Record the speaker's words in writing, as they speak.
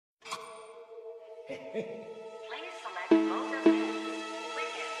Please select mode of hit,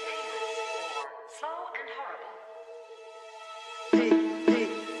 wicked, painless, or slow and horrible.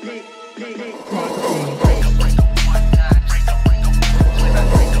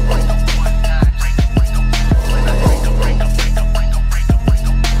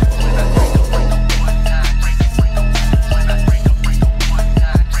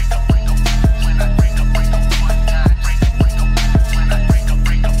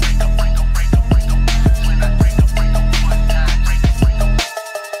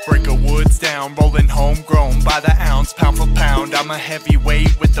 Down, rolling homegrown by the ounce, pound for pound. I'm a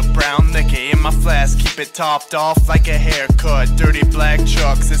heavyweight with the brown liquor in my flask. Keep it topped off like a haircut. Dirty black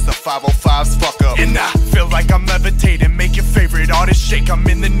chucks, it's the 505's fuck up. And I feel like I'm levitating, make your favorite artist shake. I'm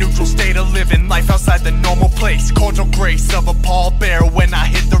in the neutral state of living life outside the normal place. Cordial grace of a pallbearer when I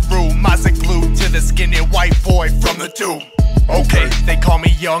hit the room. Eyes are glued to the skinny white boy from the tomb. Okay, they call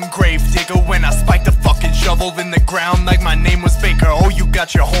me young grave digger when I spike the fucking shovel in the ground like my name was Baker. Oh, you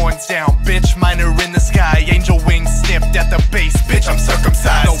got your horns down, bitch. Mine are in the sky, angel wings snipped at the base, bitch. I'm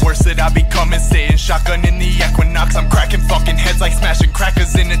circumcised. The worst that I become is sitting shotgun in the equinox. I'm cracking fucking heads like smashing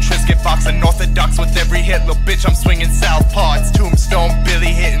crackers in a Triscuit box. Unorthodox with every hit, little bitch. I'm swinging southpaw. It's Tombstone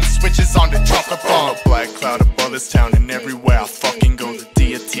Billy hitting switches on the trumpet bomb. A black cloud above this town, and everywhere I fucking go, the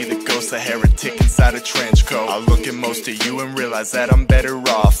deity, the ghost, a heretic inside a trench coat. I look at most of you and realize that I'm better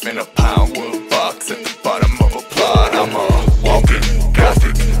off in a pound wood box at the bottom of a plot. I'm a walking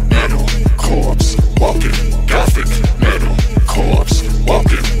Gothic metal corpse. Walking Gothic metal corpse.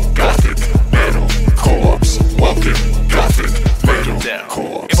 Walking Gothic metal corpse. Walking Gothic metal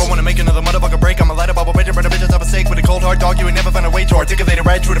corpse. If I wanna make another motherfucker break, I'ma light up a bitch, but a bitch is up a stake with a cold hard dog. You ain't never find a way to articulate a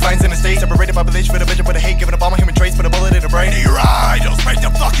right, true defines in a state. Separated population with a bitch, with a hate, giving up all my human traits, put a bullet in the brain. Your idols break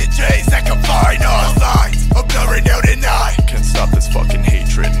the fucking chains that confine us. Lines of blurring out at night. Can't stop this fucking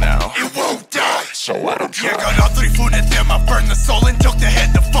hatred now. It won't die, so I don't try. Yeah, got all 3 food at them. I burned the soul and took the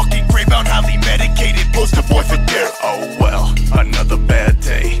head. The fucking graybound, highly medicated, poster boy for death. Oh well, another bad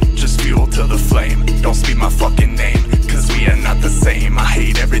day. Just fuel to the flame. Don't speak my fucking name, cause we are not the same. I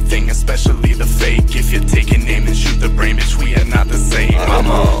hate everything, especially the fake. If you take a name and shoot the brain, bitch, we are not the same. I'm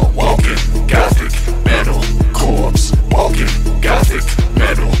a